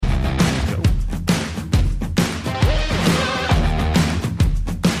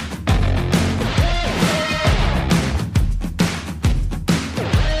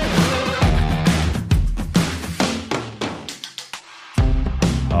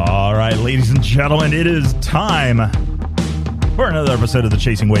right, ladies and gentlemen, it is time for another episode of the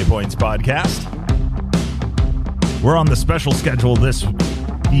Chasing Waypoints podcast. We're on the special schedule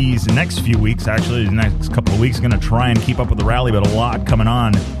these next few weeks, actually, the next couple of weeks. Going to try and keep up with the rally, but a lot coming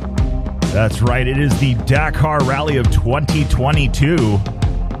on. That's right, it is the Dakar Rally of 2022.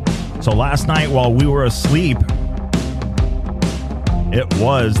 So last night, while we were asleep, it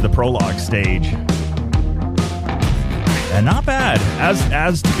was the prologue stage. And not bad,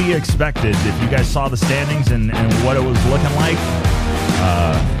 as to be expected. If you guys saw the standings and what it was looking like,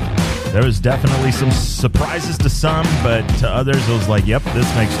 there was definitely some surprises to some, but to others it was like, yep,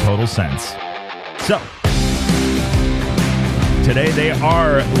 this makes total sense. So, today they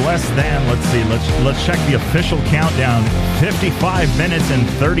are less than, let's check the official countdown, 55 minutes and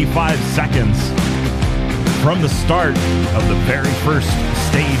 35 seconds from the start of the very first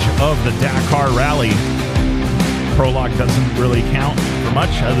stage of the Dakar Rally. Prologue doesn't really count for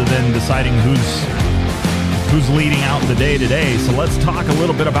much other than deciding who's leading out the day today. So let's talk a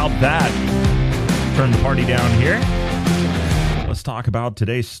little bit about that. Turn the party down here. Let's talk about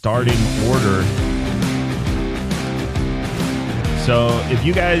today's starting order. So if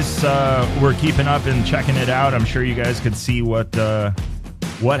you guys were keeping up and checking it out, I'm sure you guys could see what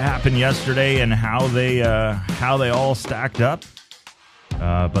happened yesterday and how they all stacked up.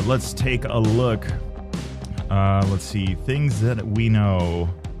 But let's take a look. Let's see, things that we know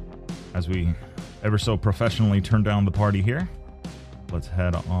as we ever so professionally turn down the party here. Let's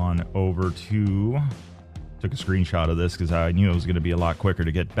head on over to, took a screenshot of this because I knew it was going to be a lot quicker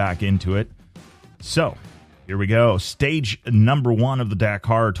to get back into it. So, here we go. Stage number 1 of the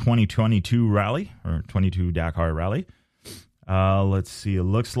Dakar 2022 rally, or 22 Dakar rally. Let's see, it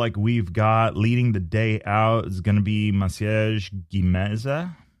looks like we've got leading the day out is going to be Masiej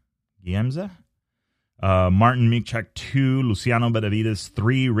Giemza. Martin Mikchak 2, Luciano Benavides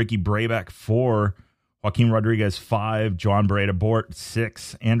 3, Ricky Brayback 4, Joaquin Rodriguez 5, Joan Barreda Bort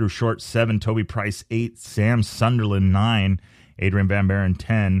 6, Andrew Short 7, Toby Price 8, Sam Sunderland 9, Adrian Van Buren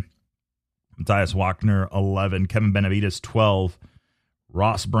 10, Matthias Wagner 11, Kevin Benavides 12,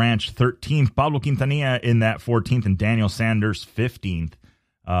 Ross Branch 13th, Pablo Quintanilla in that 14th, and Daniel Sanders 15th.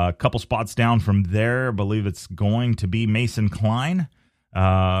 A couple spots down from there, I believe it's going to be Mason Klein.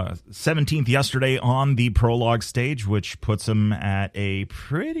 17th yesterday on the prologue stage, which puts him at a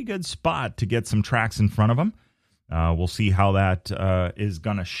pretty good spot to get some tracks in front of him. We'll see how that is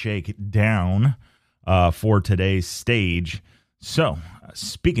going to shake down for today's stage. So,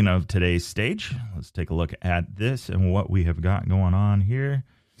 speaking of today's stage, let's take a look at this and what we have got going on here.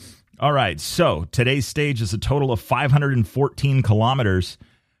 All right, so today's stage is a total of 514 kilometers.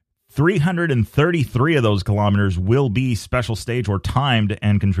 333 of those kilometers will be special stage or timed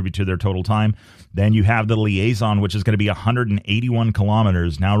and contribute to their total time. Then you have the liaison, which is going to be 181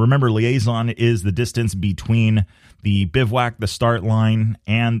 kilometers. Now, remember, liaison is the distance between the bivouac, the start line,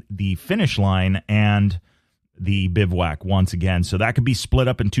 and the finish line, and the bivouac once again. So that could be split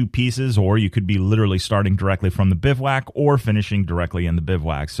up in two pieces, or you could be literally starting directly from the bivouac or finishing directly in the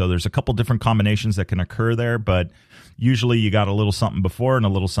bivouac. So there's a couple different combinations that can occur there, but usually you got a little something before and a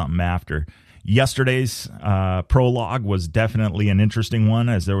little something after. Yesterday's prologue was definitely an interesting one,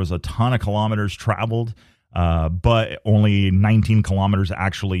 as there was a ton of kilometers traveled, but only 19 kilometers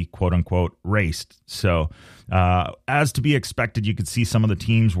actually, quote-unquote, raced. So as to be expected, you could see some of the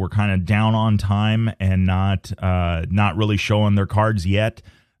teams were kind of down on time and not really showing their cards yet,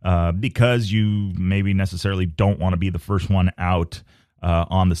 because you maybe necessarily don't want to be the first one out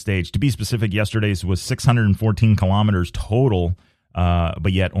on the stage. To be specific, yesterday's was 614 kilometers total,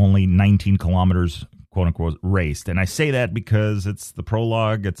 but yet only 19 kilometers, quote-unquote, raced. And I say that because it's the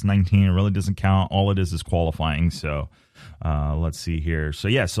prologue, it's 19, it really doesn't count. All it is qualifying. So let's see here. So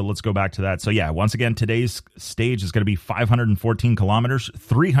let's go back to that. So once again, today's stage is going to be 514 kilometers,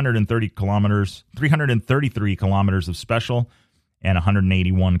 333 kilometers of special, and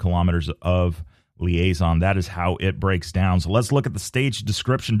 181 kilometers of liaison. That is how it breaks down. So let's look at the stage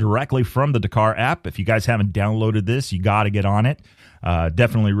description directly from the Dakar app. If you guys haven't downloaded this, you got to get on it.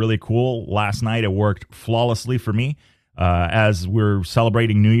 Definitely really cool. Last night it worked flawlessly for me. As we're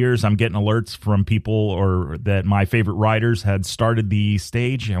celebrating New Year's, I'm getting alerts from people or that my favorite riders had started the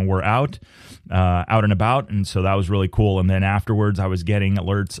stage and were out and about. And so that was really cool. And then afterwards I was getting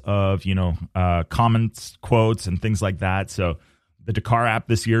alerts of, comments, quotes, and things like that. So the Dakar app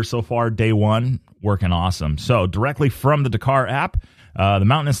this year so far, day one, working awesome. So directly from the Dakar app, the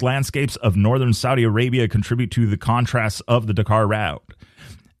mountainous landscapes of northern Saudi Arabia contribute to the contrasts of the Dakar route.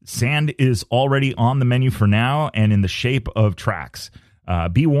 Sand is already on the menu for now and in the shape of tracks.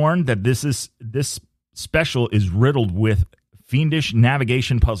 Be warned that this special is riddled with fiendish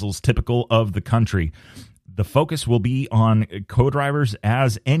navigation puzzles typical of the country. The focus will be on co-drivers,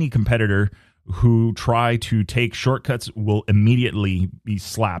 as any competitor who try to take shortcuts will immediately be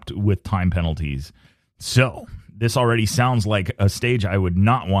slapped with time penalties. So this already sounds like a stage I would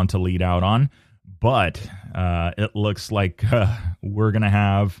not want to lead out on, but it looks like we're going to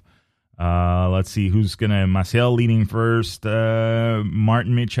have, let's see, who's going to, Maciel leading first,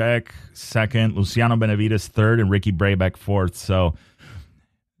 Martin Micek second, Luciano Benavides third, and Ricky Brabeck fourth. So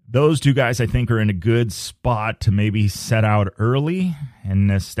those two guys, I think, are in a good spot to maybe set out early and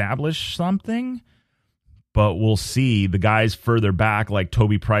establish something. But we'll see. The guys further back, like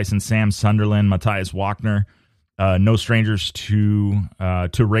Toby Price and Sam Sunderland, Matthias Wagner, no strangers to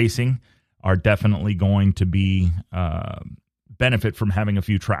racing, are definitely going to be benefit from having a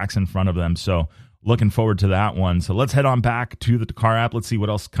few tracks in front of them. So looking forward to that one. So let's head on back to the Dakar app. Let's see what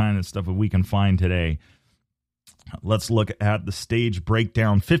else kind of stuff we can find today. Let's look at the stage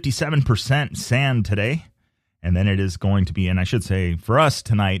breakdown. 57% sand today, and then it is going to be, and I should say for us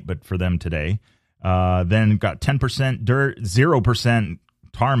tonight, but for them today. Then got 10% dirt, 0%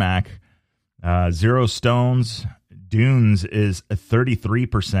 tarmac, 0 stones. Dunes is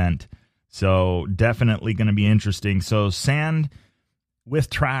 33%. So definitely going to be interesting. So sand with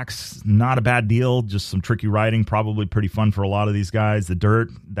tracks, not a bad deal. Just some tricky riding, probably pretty fun for a lot of these guys. The dirt,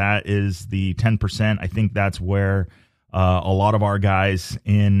 that is the 10%. I think that's where a lot of our guys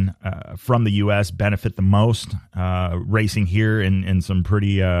in from the U.S. benefit the most, racing here in some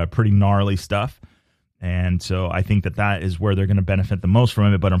pretty gnarly stuff. And so I think that is where they're going to benefit the most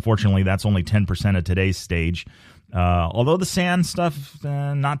from it. But unfortunately, that's only 10% of today's stage. Although the sand stuff,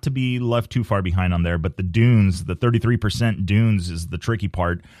 not to be left too far behind on there, but the dunes, the 33% dunes is the tricky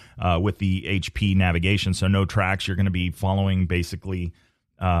part with the HP navigation. So no tracks. You're going to be following basically,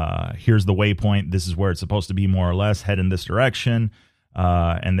 here's the waypoint. This is where it's supposed to be more or less. Head in this direction,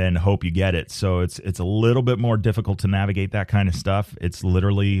 and then hope you get it. So it's a little bit more difficult to navigate that kind of stuff. It's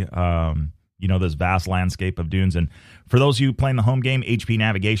literally, this vast landscape of dunes. And for those of you playing the home game, HP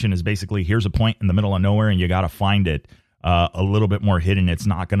navigation is basically, here's a point in the middle of nowhere and you got to find it a little bit more hidden. It's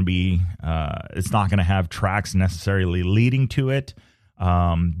not going to be, it's not going to have tracks necessarily leading to it.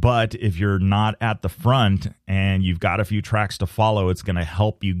 But if you're not at the front and you've got a few tracks to follow, it's going to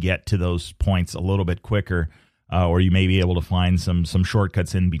help you get to those points a little bit quicker, or you may be able to find some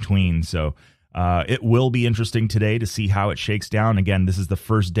shortcuts in between. So it will be interesting today to see how it shakes down. Again, this is the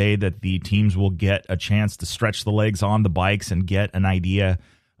first day that the teams will get a chance to stretch the legs on the bikes and get an idea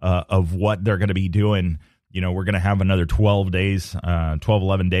of what they're going to be doing. We're going to have another 11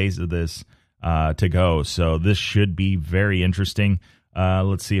 days of this to go. So this should be very interesting.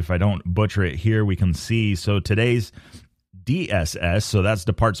 Let's see if I don't butcher it here. We can see. So today's DSS, so that's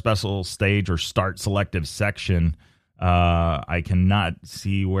Depart Special Stage or Start Selective Section. I cannot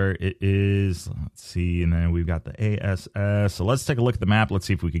see where it is. Let's see. And then we've got the ASS. So let's take a look at the map. Let's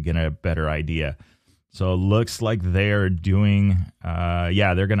see if we could get a better idea. So it looks like they're doing,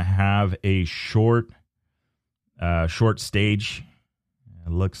 they're going to have a short stage.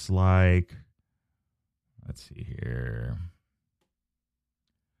 It looks like, let's see here.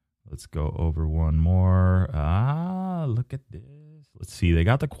 Let's go over one more. Look at this. Let's see. They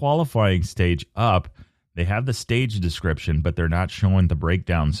got the qualifying stage up. They have the stage description, but they're not showing the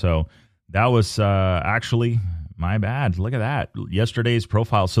breakdown. So that was actually my bad. Look at that. Yesterday's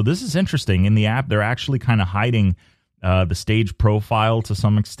profile. So this is interesting. In the app, they're actually kind of hiding the stage profile to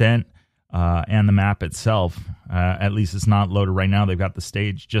some extent and the map itself. At least it's not loaded right now. They've got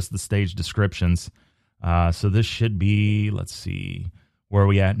just the stage descriptions. So this should be, let's see, where are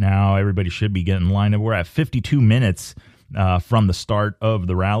we at now? Everybody should be getting lined up. We're at 52 minutes from the start of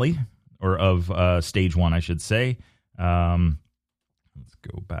the rally. Or of stage one, I should say. Let's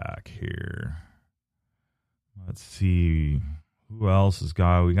go back here. Let's see who else has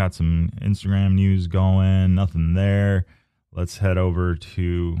got. We got some Instagram news going. Nothing there. Let's head over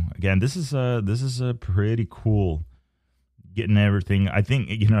to, again. This is a pretty cool. Getting everything. I think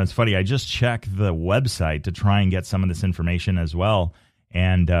it's funny. I just checked the website to try and get some of this information as well.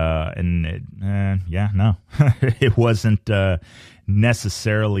 And it wasn't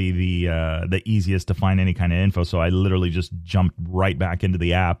necessarily the easiest to find any kind of info. So I literally just jumped right back into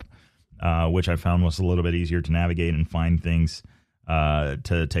the app, which I found was a little bit easier to navigate and find things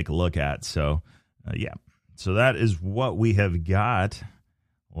to take a look at. So so that is what we have got.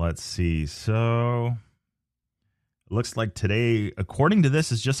 Let's see. So it looks like today, according to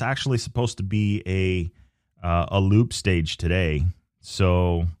this, is just actually supposed to be a loop stage today.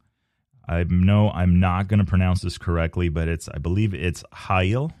 So I know I'm not going to pronounce this correctly, but I believe it's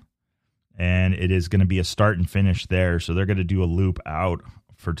Hail, and it is going to be a start and finish there. So they're going to do a loop out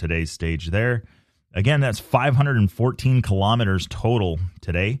for today's stage there. Again, that's 514 kilometers total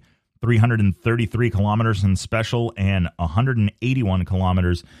today, 333 kilometers in special and 181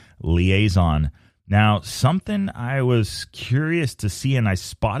 kilometers liaison. Now, something I was curious to see, and I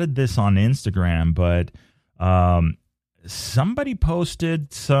spotted this on Instagram, but somebody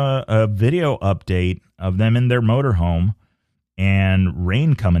posted a video update of them in their motorhome and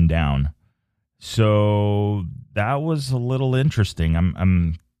rain coming down. So that was a little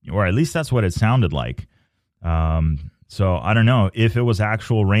interesting. Or at least that's what it sounded like. So I don't know if it was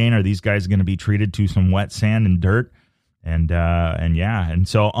actual rain, or these guys going to be treated to some wet sand and dirt. And yeah. And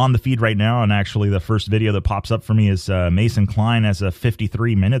so on the feed right now, and actually the first video that pops up for me is Mason Klein as of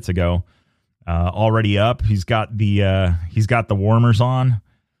 53 minutes ago, already up. He's got the warmers on,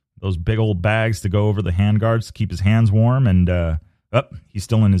 those big old bags to go over the handguards to keep his hands warm. And he's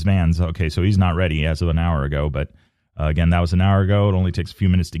still in his vans. Okay, so he's not ready as of an hour ago. But again, that was an hour ago. It only takes a few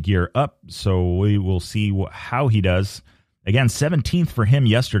minutes to gear up. So we will see how he does. Again, 17th for him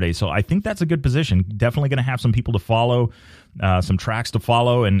yesterday. So I think that's a good position. Definitely going to have some people to follow, some tracks to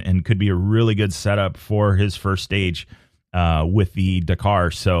follow, and could be a really good setup for his first stage with the Dakar.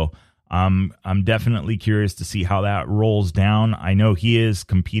 So I'm definitely curious to see how that rolls down. I know he is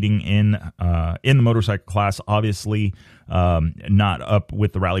competing in the motorcycle class, obviously not up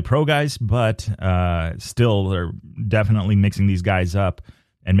with the Rally Pro guys, but still they're definitely mixing these guys up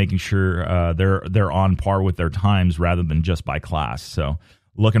and making sure they're on par with their times rather than just by class. So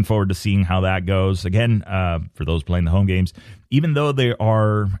looking forward to seeing how that goes. Again, for those playing the home games, even though they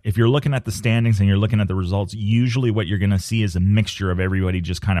are, if you're looking at the standings and you're looking at the results, usually what you're going to see is a mixture of everybody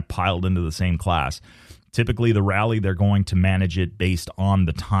just kind of piled into the same class. Typically, the rally, they're going to manage it based on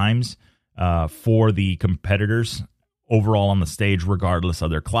the times for the competitors overall on the stage, regardless of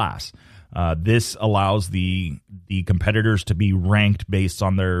their class. This allows the competitors to be ranked based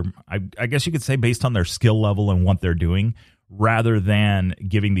on their, I guess you could say, based on their skill level and what they're doing, rather than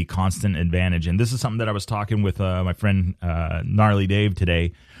giving the constant advantage. And this is something that I was talking with my friend Gnarly Dave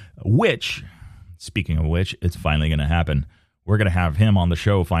today, which, speaking of which, it's finally going to happen. We're going to have him on the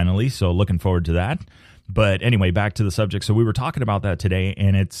show finally, so looking forward to that. But anyway, back to the subject. So we were talking about that today,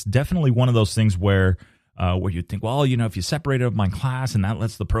 and it's definitely one of those things where you think, well, you know, if you separate up my class and that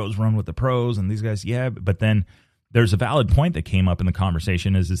lets the pros run with the pros and these guys, yeah. But then there's a valid point that came up in the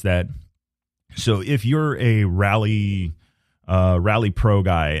conversation is that, so if you're a rally pro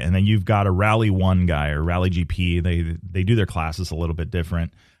guy and then you've got a rally one guy or rally GP, they do their classes a little bit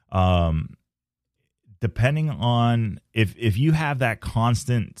different. Depending on if you have that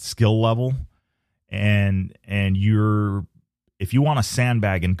constant skill level and if you want to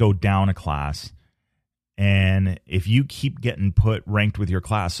sandbag and go down a class, and if you keep getting ranked with your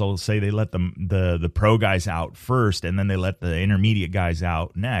class, so say they let the pro guys out first and then they let the intermediate guys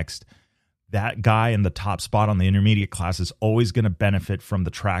out next, that guy in the top spot on the intermediate class is always going to benefit from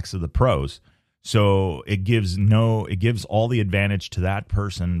the tracks of the pros. So it gives all the advantage to that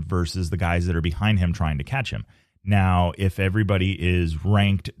person versus the guys that are behind him trying to catch him. Now, if everybody is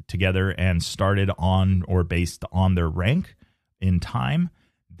ranked together and started on or based on their rank in time,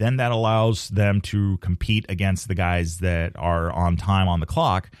 then that allows them to compete against the guys that are on time on the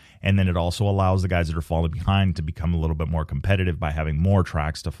clock. And then it also allows the guys that are falling behind to become a little bit more competitive by having more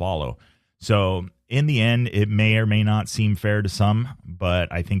tracks to follow. So in the end, it may or may not seem fair to some,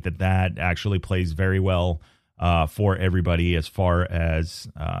 but I think that actually plays very well for everybody as far as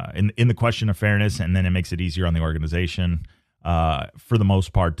in the question of fairness. And then it makes it easier on the organization for the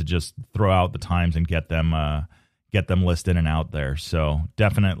most part to just throw out the times and get them listed and out there. So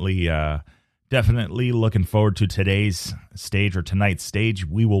definitely looking forward to today's stage or tonight's stage.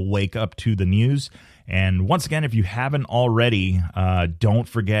 We will wake up to the news. And once again, if you haven't already, don't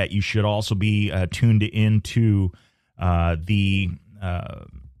forget, you should also be tuned into the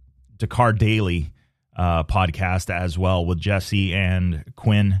Dakar Daily podcast as well with Jesse and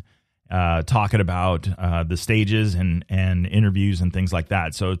Quinn talking about the stages and interviews and things like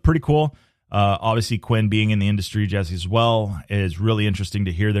that. So it's pretty cool. Obviously, Quinn being in the industry, Jesse as well, is really interesting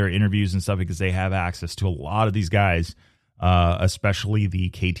to hear their interviews and stuff because they have access to a lot of these guys, especially the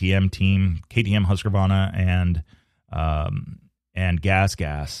KTM team, KTM Husqvarna and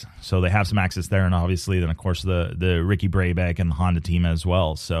Gas. So they have some access there, and obviously then, of course, the Ricky Brabeck and the Honda team as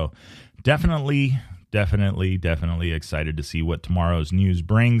well. So definitely excited to see what tomorrow's news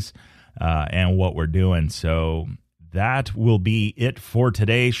brings and what we're doing. So that will be it for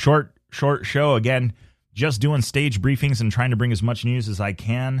today. Short show, again, just doing stage briefings and trying to bring as much news as I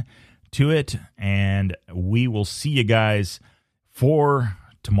can to it, and we will see you guys for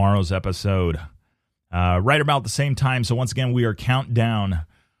tomorrow's episode. Right about the same time. So once again, we are countdown.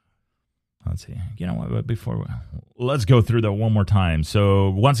 Let's see. You know what? Let's go through that one more time.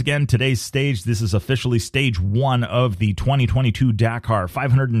 So once again, today's stage. This is officially stage 1 of the 2022 Dakar.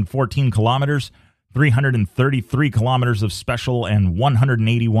 514 kilometers, 333 kilometers of special, and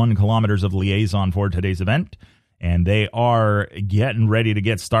 181 kilometers of liaison for today's event. And they are getting ready to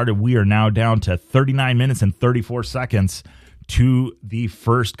get started. We are now down to 39 minutes and 34 seconds to the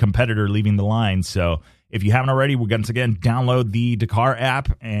first competitor leaving the line. So if you haven't already, we're once again, download the Dakar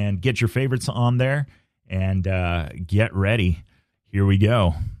app and get your favorites on there and get ready. Here we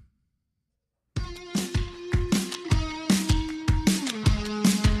go.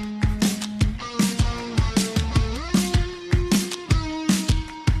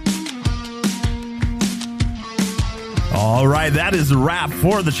 All right, that is a wrap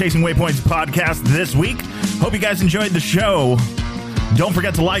for the Chasing Waypoints podcast this week. Hope you guys enjoyed the show. Don't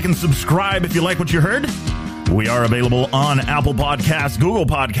forget to like and subscribe if you like what you heard. We are available on Apple Podcasts, Google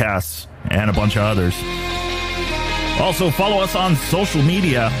Podcasts, and a bunch of others. Also, follow us on social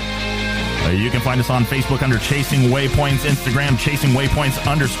media. You can find us on Facebook under Chasing Waypoints, Instagram Chasing Waypoints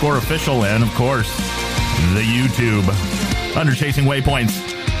 _official, and of course, the YouTube under Chasing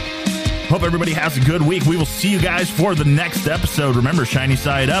Waypoints. Hope everybody has a good week. We will see you guys for the next episode. Remember, shiny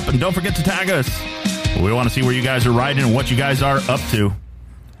side up, and don't forget to tag us. We want to see where you guys are riding and what you guys are up to.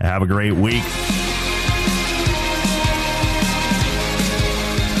 Have a great week.